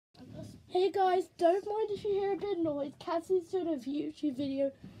Hey guys, don't mind if you hear a bit of noise. Cassie's doing a YouTube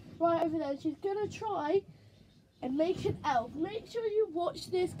video right over there. She's going to try and make an elf. Make sure you watch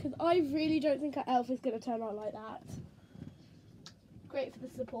this because I really don't think an elf is going to turn out like that. Great for the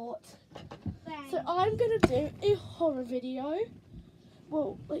support. Thanks. So I'm going to do a horror video.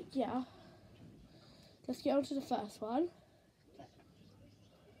 Well, yeah. Let's get on to the first one.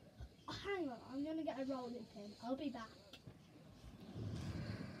 Oh, hang on, I'm going to get a rolling pin. I'll be back.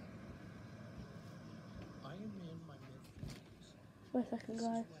 I am in my mid-50s. Wait a second, guys. This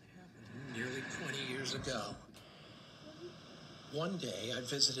is what happened nearly 20 years ago. One day, I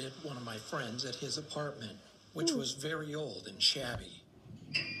visited one of my friends at his apartment, which was very old and shabby.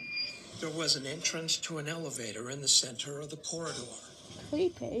 There was an entrance to an elevator in the center of the corridor.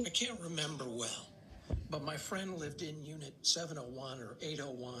 Creepy. I can't remember well, but my friend lived in unit 701 or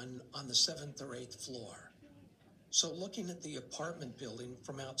 801 on the 7th or 8th floor. So looking at the apartment building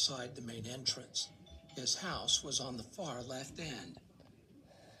from outside the main entrance, his house was on the far left end.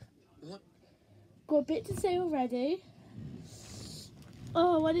 Got a bit to say already.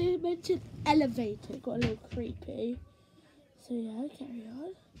 Oh, when you mentioned elevator, it got a little creepy. So yeah, carry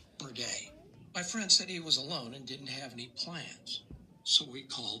on. Day. My friend said he was alone and didn't have any plans. So we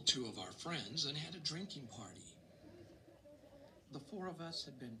called two of our friends and had a drinking party. The four of us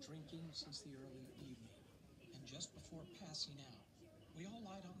had been drinking since the early evening. And just before passing out, we all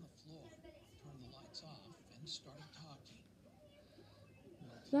lied on the floor, turned the lights off, and started talking.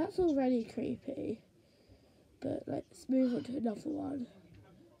 That's already creepy. But let's move on to another one.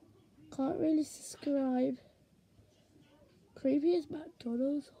 Can't really describe. Creepy as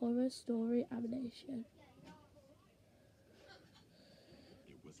McDonald's horror story animation.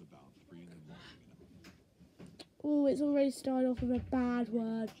 It was about 3 in the morning. Oh, it's already started off with a bad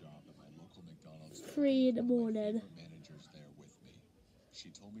word. 3 in the morning. Manager's there with me. She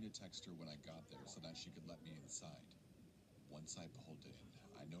told me to text her when I got there so that she could let me inside. Once I pulled in,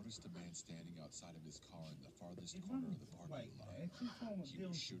 I noticed a man standing outside of his car in the farthest corner of the parking lot. He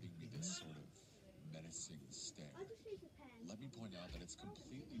was shooting me this sort of menacing stare. Let me point out that it's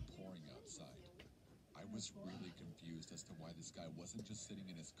completely pouring outside. I was really confused as to why this guy wasn't just sitting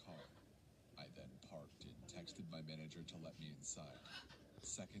in his car. I then parked and texted my manager to let me inside.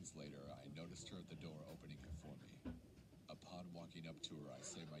 Seconds later, I noticed her at the door opening it for me. Upon walking up to her, I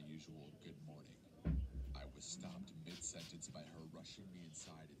say my usual good morning. I was stopped mid-sentence by her rushing me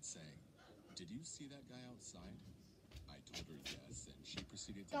inside and saying, "Did you see that guy outside?" I told her yes, and she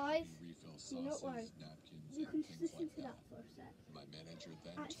proceeded to help me refill sauces, napkins, and things like that. My manager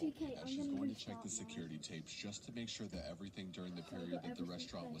then told me that she's going to check the security tapes just to make sure that everything during the period that the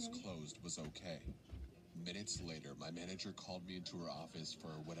restaurant was closed was okay. Minutes later, my manager called me into her office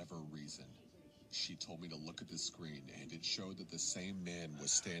for whatever reason. She told me to look at the screen, and it showed that the same man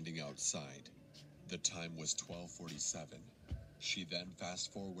was standing outside. The time was 12:47. She then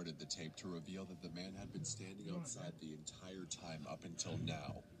fast-forwarded the tape to reveal that the man had been standing outside the entire time up until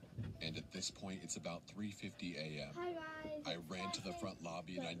now. And at this point, it's about 3:50 a.m. I ran to the front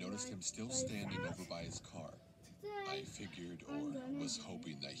lobby and I noticed him still standing over by his car. I figured, or was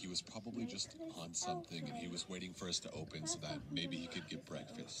hoping, that he was probably just on something and he was waiting for us to open so that maybe he could get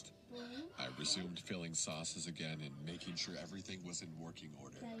breakfast. I resumed filling sauces again and making sure everything was in working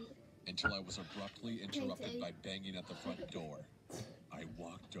order, until I was abruptly interrupted by banging at the front door. I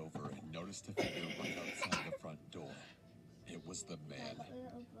walked over and noticed a figure right outside the front door. It was the man.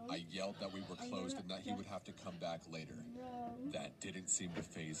 I yelled that we were closed and that he would have to come back later. That didn't seem to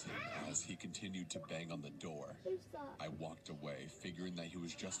faze him as he continued to bang on the door. I walked away, figuring that he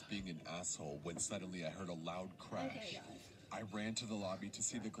was just being an asshole, when suddenly I heard a loud crash. I ran to the lobby to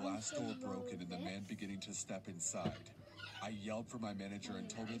see the glass door broken and the man beginning to step inside. I yelled for my manager and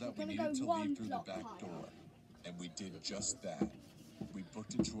told her that we needed to leave through the back door. And we did just that. We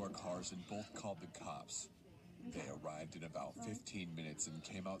booked into our cars and both called the cops. They arrived in about 15 minutes and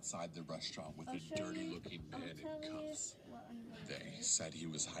came outside the restaurant with a dirty-looking man in cuffs. They said he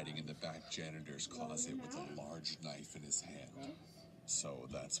was hiding in the back janitor's closet with a large knife in his hand. So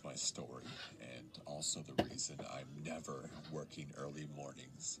that's my story, and also the reason I'm never working early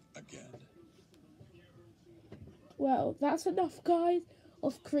mornings again. Well, that's enough, guys,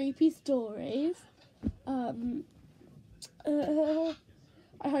 of creepy stories. I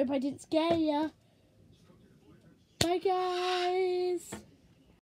hope I didn't scare you. Bye, guys.